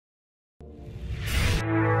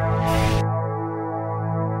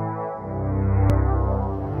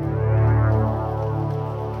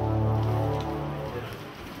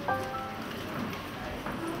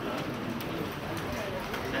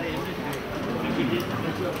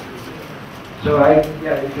So you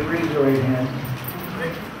can raise your right hand.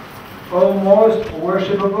 O most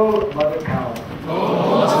worshipable Mother Cow. O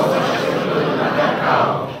most worshipable Mother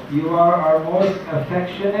Cow. You are our most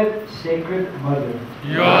affectionate, sacred Mother.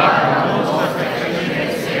 You are our most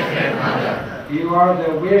affectionate, sacred Mother. You are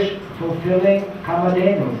the wish-fulfilling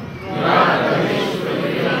Kamadhenu. You are the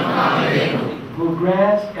wish-fulfilling Kamadhenu. Who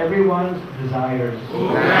grants everyone's desires. Who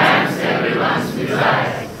grants everyone's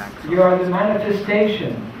desires. You are the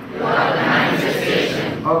manifestation. You are the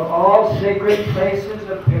manifestation of all sacred places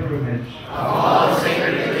of pilgrimage. Of all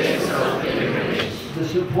sacred places of pilgrimage. The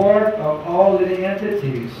support of all living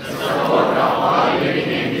entities. The support of all living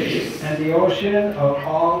entities. And the ocean of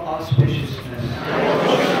all auspiciousness. The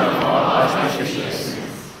ocean of all auspiciousness.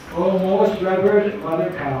 O most revered Mother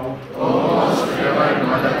Cow. O most revered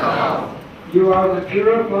Mother Cow. You are the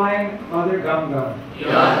purifying Mother Ganga. You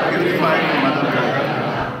are the purifying Mother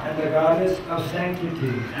Ganga. And the goddess of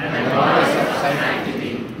sanctity. And the goddess of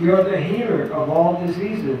sanctity. You are the healer of all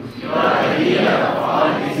diseases. You are the healer of all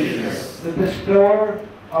diseases. The bestower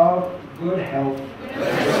of good health. The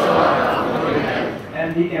bestower of good health.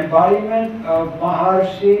 And the embodiment of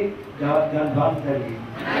Maharshi Dhanvantari.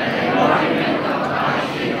 And the embodiment of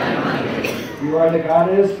Maharshi Dhanvantari. You are the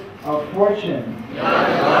goddess of fortune. You are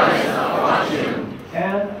the goddess of fortune.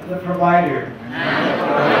 And the provider. And the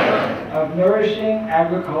provider. Of nourishing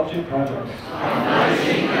agriculture products. Of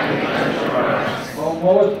nourishing agriculture products. O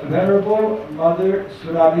most venerable Mother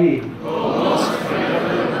Surabhi. O most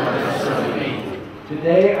venerable Mother Surabhi.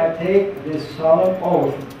 Today I take this solemn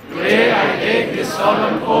oath. Today I take this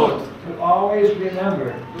solemn oath. To always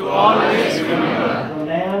remember. To always remember. The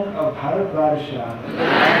land of Bharatvarsha. The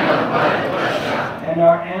land of Bharatvarsha. And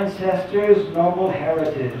our ancestors' noble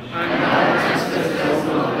heritage. And our ancestors'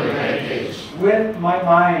 noble heritage. With my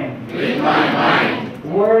mind. With my mind.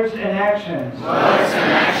 Words and actions. Words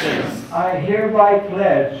and actions. I hereby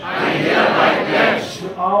pledge. I hereby pledge.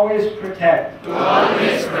 To always protect. To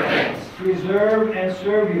always protect. Preserve and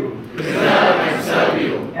serve you. Preserve and serve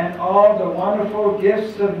you. And all the wonderful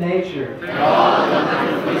gifts of nature. And all the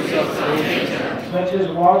wonderful gifts of nature. Such as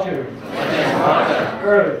water. Such as water.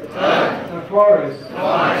 Earth. The forest.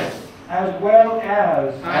 As well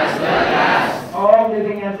as all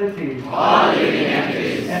living entities. All living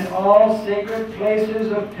entities. And all sacred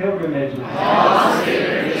places of pilgrimage. All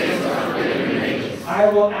sacred places of pilgrimage. I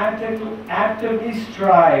will actively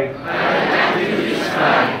strive.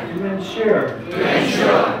 To ensure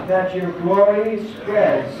that your glory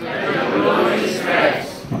spreads.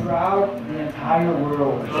 Throughout the entire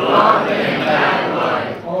world.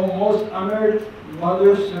 O most honored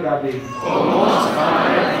Mother Surabhi.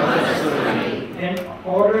 In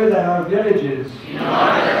order that our villages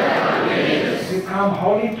become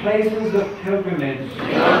holy places of pilgrimage.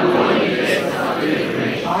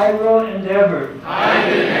 I will endeavor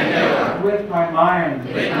with my mind,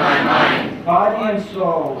 body and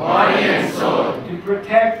soul, to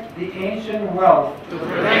protect the ancient wealth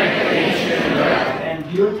and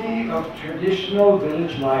beauty of traditional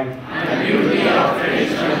village life.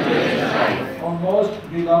 O most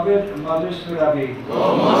beloved Mother Surabhi.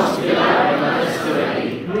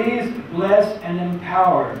 Please bless and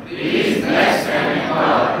empower this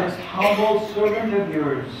humble servant of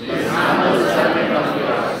yours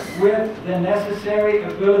with the necessary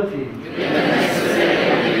ability,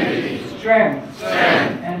 strength,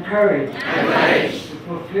 and courage to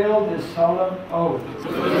fulfill this solemn oath.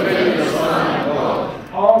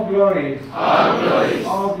 All glories, all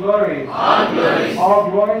glories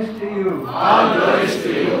to you, O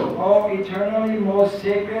eternally most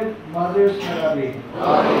sacred Mother Surabhi.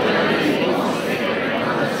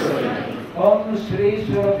 Om Sri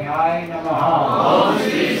Surabhyai Namaha. Om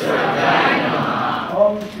Sri Surabhyai Namaha.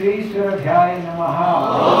 Om Sri Surabhyai Namaha.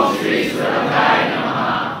 Om Sri Surabhyai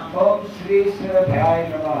Namaha. Om Sri Surabhyai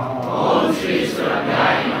Namaha. Om Sri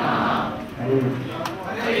Surabhyai Namaha.